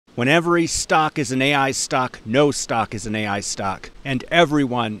When every stock is an AI stock, no stock is an AI stock. And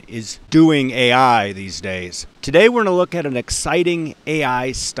everyone is doing AI these days. Today we're going to look at an exciting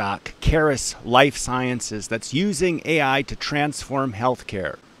AI stock, Caris Life Sciences, that's using AI to transform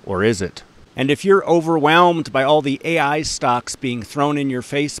healthcare. Or is it? And if you're overwhelmed by all the AI stocks being thrown in your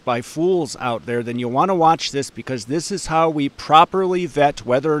face by fools out there, then you'll want to watch this, because this is how we properly vet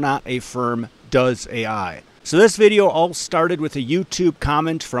whether or not a firm does AI. So this video all started with a YouTube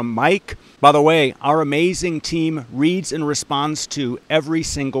comment from Mike. By the way, our amazing team reads and responds to every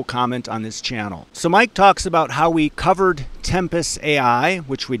single comment on this channel. So Mike talks about how we covered Tempus AI,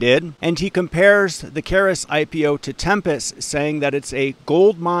 which we did, and he compares the Caris IPO to Tempus, saying that it's a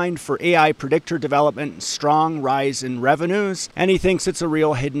gold mine for AI predictor development, strong rise in revenues, and he thinks it's a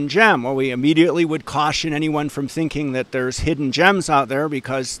real hidden gem. Well, we immediately would caution anyone from thinking that there's hidden gems out there,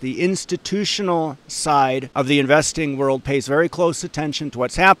 because the institutional side of the investing world pays very close attention to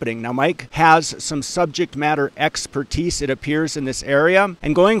what's happening. Now, Mike has some subject matter expertise, it appears, in this area.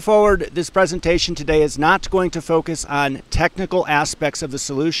 And going forward, this presentation today is not going to focus on technical aspects of the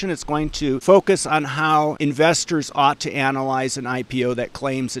solution. It's going to focus on how investors ought to analyze an IPO that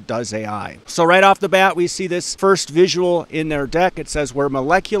claims it does AI. So right off the bat, we see this first visual in their deck. It says, where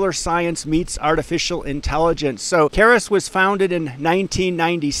molecular science meets artificial intelligence. So Caris was founded in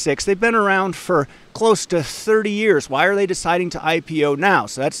 1996. They've been around for close to 30 years. Why are they deciding to IPO now?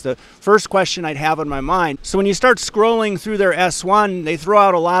 So that's the first question I'd have on my mind. So when you start scrolling through their S1, they throw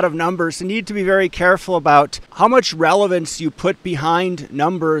out a lot of numbers, and you need to be very careful about how much relevance you put behind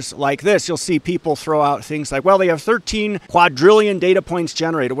numbers like this. You'll see people throw out things like, well, they have 13 quadrillion data points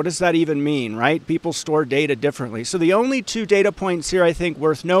generated. What does that even mean, right? People store data differently. So the only two data points here I think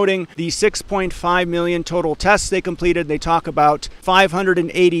worth noting, the 6.5 million total tests they completed. They talk about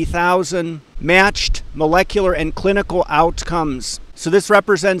 580,000 matched molecular and clinical outcomes. So this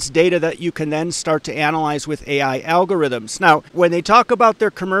represents data that you can then start to analyze with AI algorithms. Now, when they talk about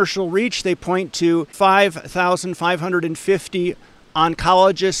their commercial reach, they point to 5,550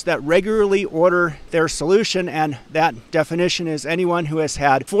 oncologists that regularly order their solution, and that definition is anyone who has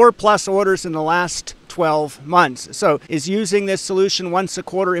had 4+ orders in the last 12 months. So is using this solution once a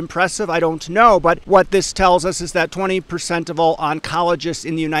quarter impressive? I don't know, but what this tells us is that 20% of all oncologists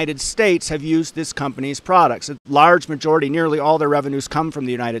in the United States have used this company's products. A large majority, nearly all their revenues come from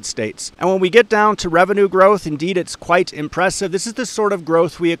the United States. And when we get down to revenue growth, indeed it's quite impressive. This is the sort of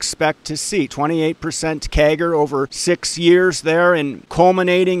growth we expect to see. 28% CAGR over 6 years there, and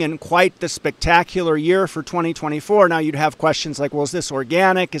culminating in quite the spectacular year for 2024. Now you'd have questions like, well, is this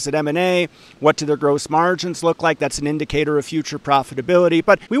organic? Is it M&A? What do their gross margins look like? That's an indicator of future profitability.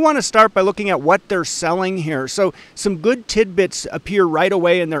 But we want to start by looking at what they're selling here. So some good tidbits appear right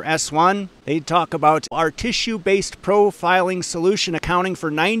away in their S1. They talk about our tissue-based profiling solution accounting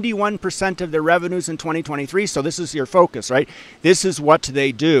for 91% of their revenues in 2023. So this is your focus, right? This is what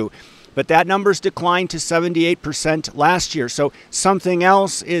they do. But that number's declined to 78% last year. So something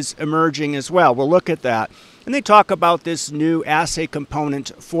else is emerging as well. We'll look at that. And they talk about this new assay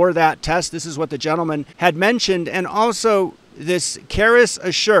component for that test. This is what the gentleman had mentioned. And also this Caris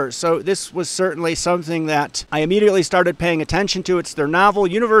Assure. So this was certainly something that I immediately started paying attention to. It's their novel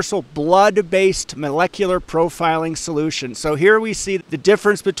universal blood-based molecular profiling solution. So here we see the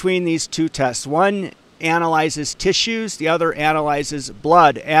difference between these two tests. One analyzes tissues, the other analyzes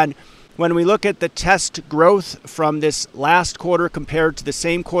blood. And when we look at the test growth from this last quarter compared to the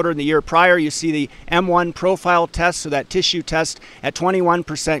same quarter in the year prior, you see the M1 profile test, so that tissue test, at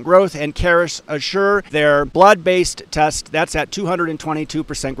 21% growth, and Caris Assure, their blood-based test, that's at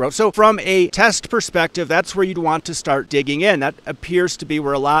 222% growth. So from a test perspective, that's where you'd want to start digging in. That appears to be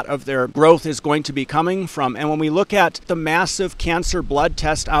where a lot of their growth is going to be coming from. And when we look at the massive cancer blood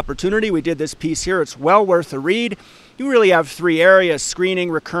test opportunity, we did this piece here. It's well worth a read. You really have three areas: screening,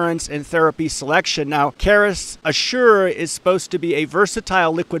 recurrence, and therapy selection. Now, Caris Assure is supposed to be a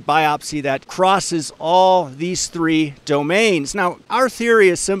versatile liquid biopsy that crosses all these three domains. Now, our theory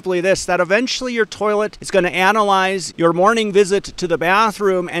is simply this, that eventually your toilet is going to analyze your morning visit to the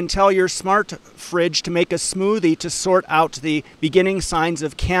bathroom and tell your smart fridge to make a smoothie to sort out the beginning signs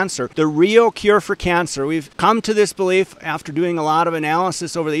of cancer, the real cure for cancer. We've come to this belief after doing a lot of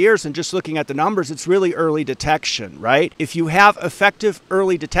analysis over the years and just looking at the numbers. It's really early detection. right? If you have effective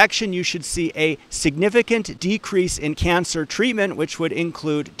early detection, you should see a significant decrease in cancer treatment, which would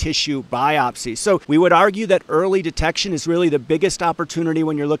include tissue biopsy. So we would argue that early detection is really the biggest opportunity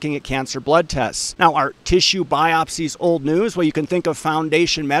when you're looking at cancer blood tests. Now, are tissue biopsies old news? Well, you can think of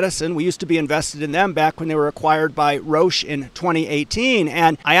Foundation Medicine. We used to be invested in them back when they were acquired by Roche in 2018.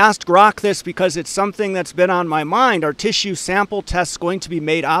 And I asked Grok this because it's something that's been on my mind. Are tissue sample tests going to be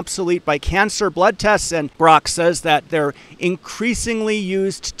made obsolete by cancer blood tests? And Grok says that they're increasingly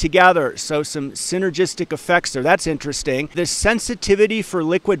used together. So some synergistic effects there. That's interesting. The sensitivity for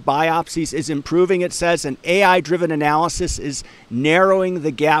liquid biopsies is improving, it says, and AI-driven analysis is narrowing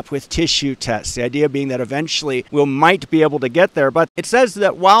the gap with tissue tests. The idea being that eventually we might be able to get there. But it says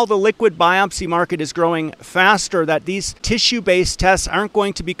that while the liquid biopsy market is growing faster, that these tissue-based tests aren't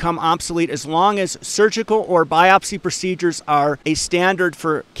going to become obsolete as long as surgical or biopsy procedures are a standard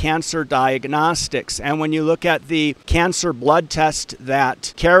for cancer diagnostics. And when you look at the cancer blood test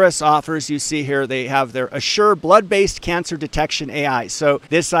that Caris offers, you see here they have their Assure blood-based cancer detection AI. So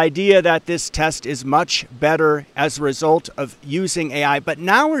this idea that this test is much better as a result of using AI. But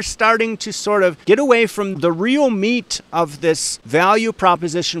now we're starting to sort of get away from the real meat of this value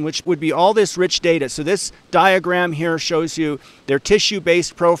proposition, which would be all this rich data. So this diagram here shows you their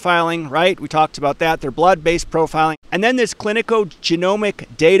tissue-based profiling, right? We talked about that, their blood-based profiling, and then this clinico-genomic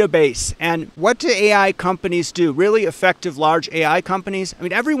database. And what do AI companies do? Really effective large AI companies? I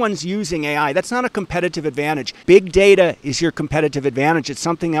mean, everyone's using AI. That's not a competitive advantage. Big data is your competitive advantage. It's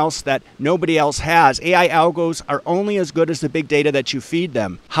something else that nobody else has. AI algos are only as good as the big data that you feed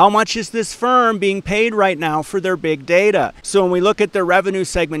them. How much is this firm being paid right now for their big data? So when we look at their revenue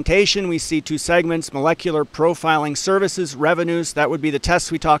segmentation, we see two segments: molecular profiling services revenues, that would be the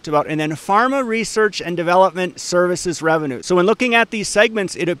tests we talked about, and then pharma research and development services revenue. So when looking at these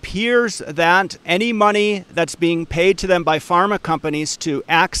segments, it appears that any money that's being paid to them by pharma companies to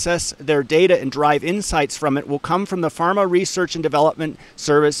access their data and drive insights from it will come from the pharma research and development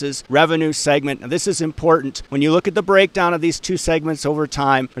services revenue segment. Now, this is important. When you look at the breakdown of these two segments over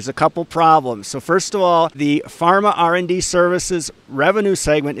time, there's a couple problems. So first of all, the pharma R&D services revenue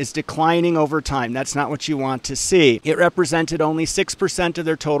segment is declining over time. That's not what you want to see. It represented only 6% of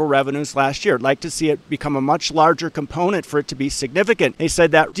their total revenues last year. I'd like to see it become a much larger component for it to be significant. They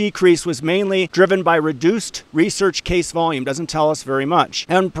said that decrease was mainly driven by reduced research case volume. Doesn't tell us very much.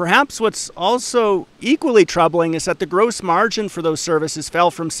 And perhaps what's also equally troubling is that the gross margin for those services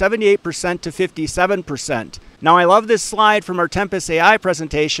fell from 78% to 57%. Now, I love this slide from our Tempus AI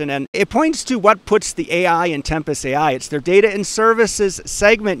presentation, and it points to what puts the AI in Tempus AI. It's their data and services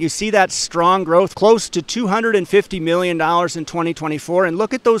segment. You see that strong growth, close to $250 million in 2024. And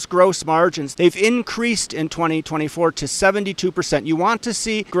look at those gross margins. They've increased in 2024 to 72%. You want to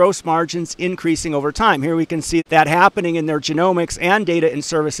see gross margins increasing over time. Here we can see that happening in their genomics and data and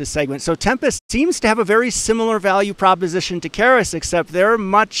services segment. So Tempus seems to have a very similar value proposition to Caris, except they're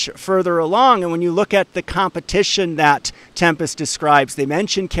much further along. And when you look at the competition that Tempus describes, they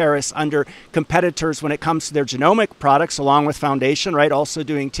mention Caris under competitors when it comes to their genomic products, along with Foundation, right, also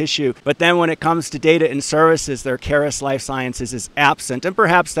doing tissue. But then when it comes to data and services, their Caris Life Sciences is absent. And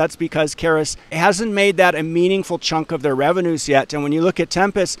perhaps that's because Caris hasn't made that a meaningful chunk of their revenues yet. And when you look at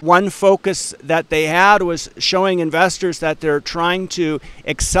Tempus, one focus that they had was showing investors that they're trying to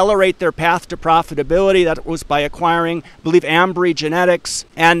accelerate their path to profitability. That was by acquiring, I believe, Ambry Genetics.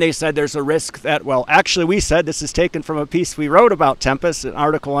 And they said there's a risk that, well, actually we said, this is taken from a piece we wrote about Tempus, an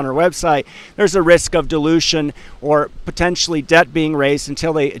article on our website, there's a risk of dilution or potentially debt being raised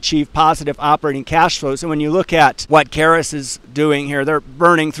until they achieve positive operating cash flows. And when you look at what Caris is doing here, they're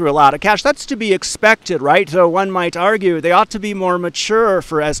burning through a lot of cash. That's to be expected, right? So one might argue they ought to be more mature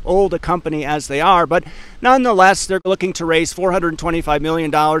for as old a company as they are, but nonetheless, they're looking to raise $425 million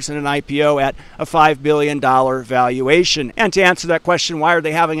in an IPO at a $5 billion valuation. And to answer that question, why are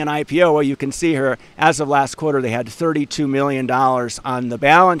they having an IPO? Well, you can see here, as of last quarter, they had $32 million on the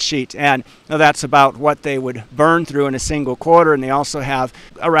balance sheet. And that's about what they would burn through in a single quarter. And they also have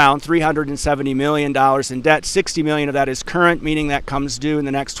around $370 million in debt. $60 million of that is current, meaning that comes due in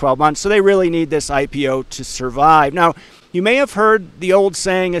the next 12 months. So they really need this IPO to survive. Now, you may have heard the old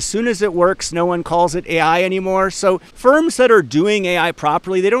saying, as soon as it works, no one calls it AI anymore. So firms that are doing AI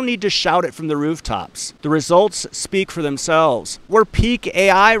properly, they don't need to shout it from the rooftops. The results speak for themselves. We're peak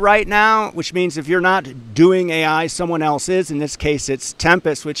AI right now, which means if you're not doing AI, someone else is. In this case, it's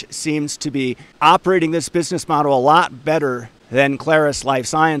Tempus, which seems to be operating this business model a lot better than Caris Life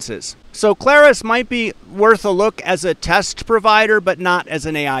Sciences. So Caris might be worth a look as a test provider, but not as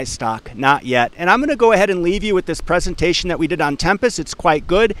an AI stock, not yet. And I'm going to go ahead and leave you with this presentation that we did on Tempus. It's quite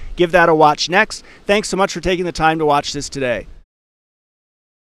good. Give that a watch next. Thanks so much for taking the time to watch this today.